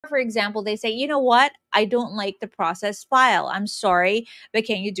For example, they say, you know what? I don't like the processed file. I'm sorry, but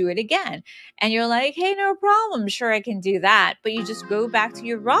can you do it again? And you're like, hey, no problem. Sure, I can do that. But you just go back to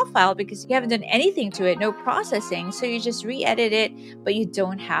your raw file because you haven't done anything to it, no processing. So you just re-edit it, but you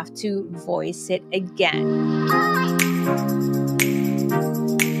don't have to voice it again.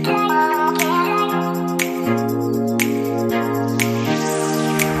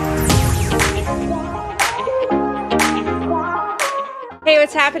 Hey,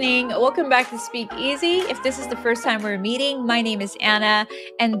 what's happening? Welcome back to Speak Easy. If this is the first time we're meeting, my name is Anna,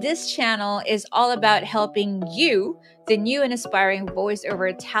 and this channel is all about helping you, the new and aspiring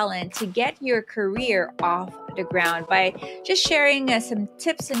voiceover talent, to get your career off the ground by just sharing some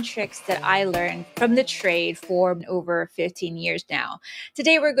tips and tricks that I learned from the trade for over 15 years now.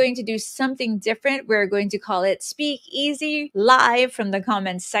 Today, we're going to do something different. We're going to call it Speak Easy live from the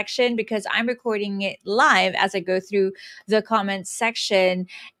comments section because I'm recording it live as I go through the comments section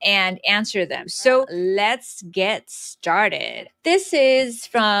and answer them. So let's get started. This is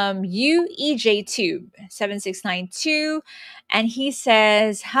from UEJTube7692, and he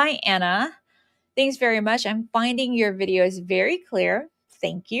says, "Hi Anna, thanks very much. I'm finding your videos very clear.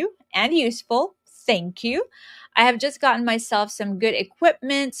 Thank you. And useful. Thank you. I have just gotten myself some good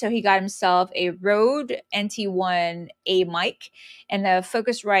equipment." So he got himself a Rode NT1A mic and a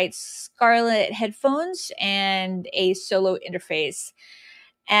Focusrite Scarlett headphones and a solo interface.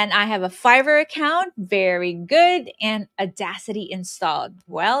 And I have a Fiverr account. Very good. And Audacity installed.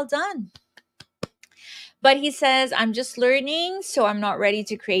 Well done. But he says, "I'm just learning, so I'm not ready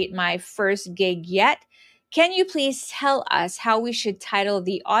to create my first gig yet. Can you please tell us how we should title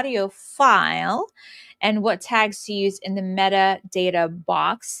the audio file and what tags to use in the metadata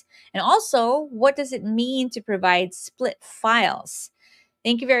box? And also, what does it mean to provide split files?"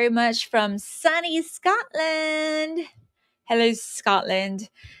 Thank you very much from sunny Scotland. Hello, Scotland,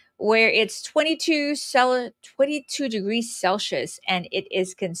 where it's 22 degrees Celsius and it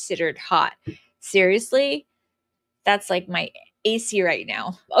is considered hot. Seriously? That's like my AC right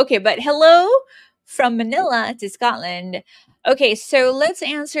now. Okay, but hello from Manila to Scotland. Okay, so let's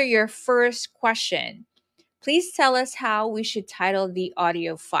answer your first question. Please tell us how we should title the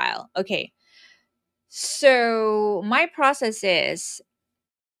audio file. Okay, so my process is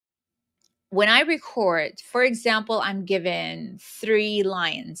when I record, for example, I'm given 3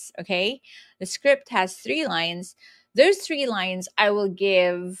 lines, okay? The script has 3 lines. Those 3 lines I will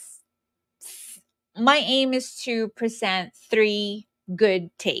give, my aim is to present 3 good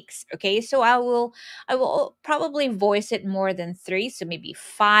takes, okay? So I will probably voice it more than 3, so maybe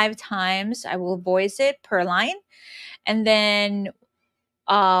 5 times I will voice it per line. And then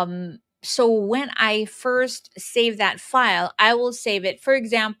so when I first save that file, I will save it. For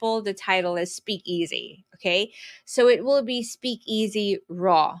example, the title is Speak Easy. Okay. So it will be Speak Easy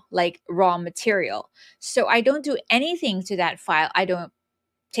raw, like raw material. So I don't do anything to that file. I don't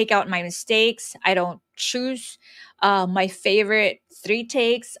take out my mistakes. I don't choose my favorite 3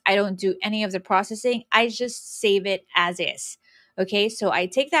 takes. I don't do any of the processing. I just save it as is. Okay. So I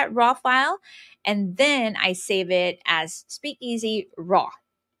take that raw file and then I save it as Speak Easy raw.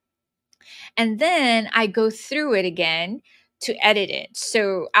 And then I go through it again to edit it.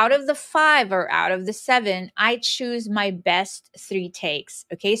 So out of the 5 or out of the 7, I choose my best 3 takes.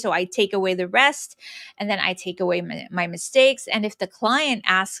 Okay, so I take away the rest and then I take away my mistakes. And if the client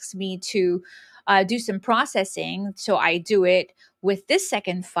asks me to do some processing, so I do it with this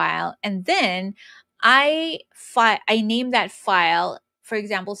second file. And then I name that file, for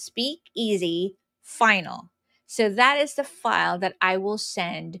example, Speak Easy Final. So that is the file that I will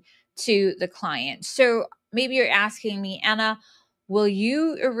send to the client. So maybe you're asking me, Anna, will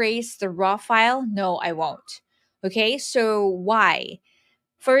you erase the raw file? No, I won't. Okay, so why?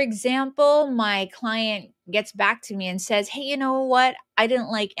 For example, my client gets back to me and says, hey, you know what? I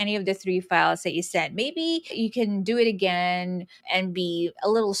didn't like any of the 3 files that you sent. Maybe you can do it again and be a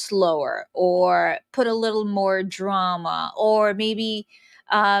little slower or put a little more drama or maybe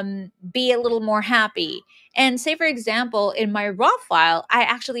be a little more happy. And say, for example, in my raw file, I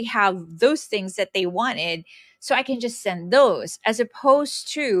actually have those things that they wanted. So I can just send those as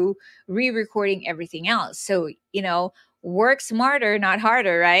opposed to re-recording everything else. So, work smarter, not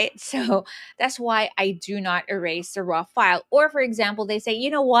harder, right? So that's why I do not erase the raw file. Or for example, they say, you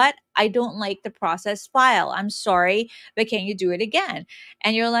know what? I don't like the processed file. I'm sorry, but can you do it again?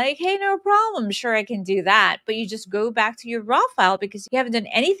 And you're like, hey, no problem. Sure, I can do that. But you just go back to your raw file because you haven't done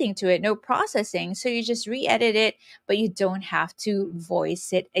anything to it, no processing. So you just re-edit it, but you don't have to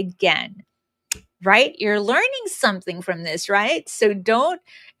voice it again. right? You're learning something from this, right? So don't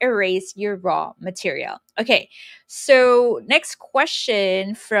erase your raw material. Okay, so next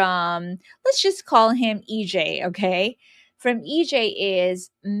question from, let's just call him EJ, okay? From EJ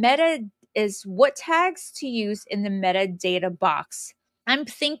is what tags to use in the metadata box? I'm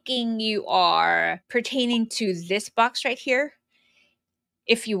thinking you are pertaining to this box right here.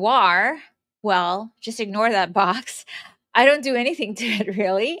 If you are, well, just ignore that box. I don't do anything to it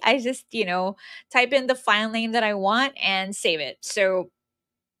really. I just, type in the file name that I want and save it. So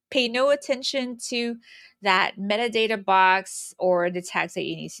pay no attention to that metadata box or the tags that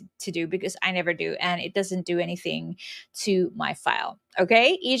you need to do, because I never do and it doesn't do anything to my file.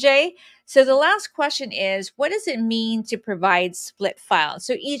 Okay, EJ? So the last question is, what does it mean to provide split files?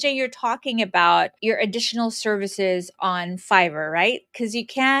 So EJ, you're talking about your additional services on Fiverr, right? Because you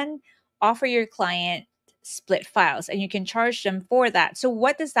can offer your client split files and you can charge them for that. So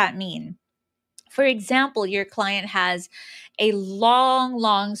what does that mean? For example, your client has a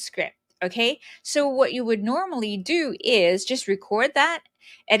long script. Okay. So, what you would normally do is just record that,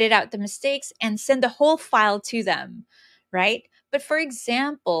 edit out the mistakes, and send the whole file to them. Right. But for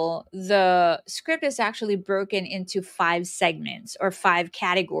example, the script is actually broken into 5 segments or 5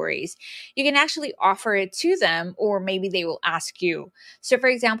 categories. You can actually offer it to them, or maybe they will ask you. So, for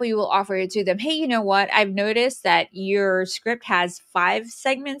example, you will offer it to them. Hey, you know what? I've noticed that your script has 5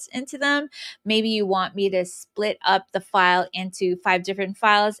 segments into them. Maybe you want me to split up the file into 5 different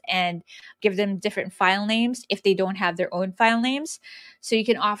files and give them different file names if they don't have their own file names. So you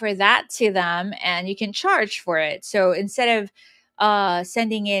can offer that to them and you can charge for it. So instead of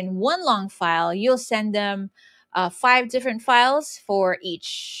sending in one long file, you'll send them 5 different files for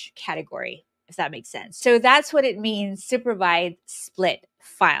each category, if that makes sense. So that's what it means to provide split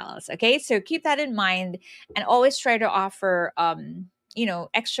files. Okay, so keep that in mind and always try to offer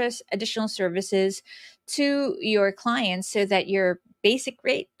extra additional services to your clients so that your basic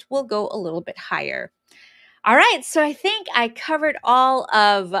rate will go a little bit higher. All right, so I think I covered all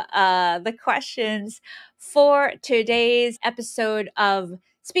of the questions for today's episode of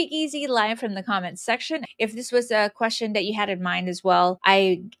Speakeasy live from the comments section. If this was a question that you had in mind as well,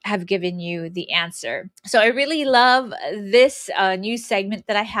 I have given you the answer. So I really love this new segment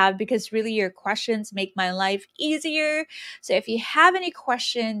that I have, because really your questions make my life easier. So if you have any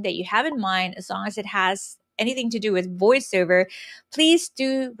question that you have in mind, as long as it has anything to do with voiceover, please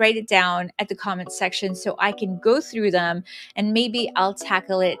do write it down at the comment section so I can go through them and maybe I'll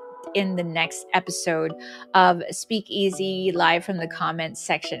tackle it in the next episode of Speakeasy live from the comments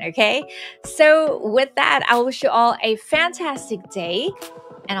section. Okay, so with that, I wish you all a fantastic day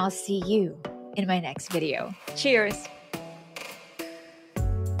and I'll see you in my next video. Cheers.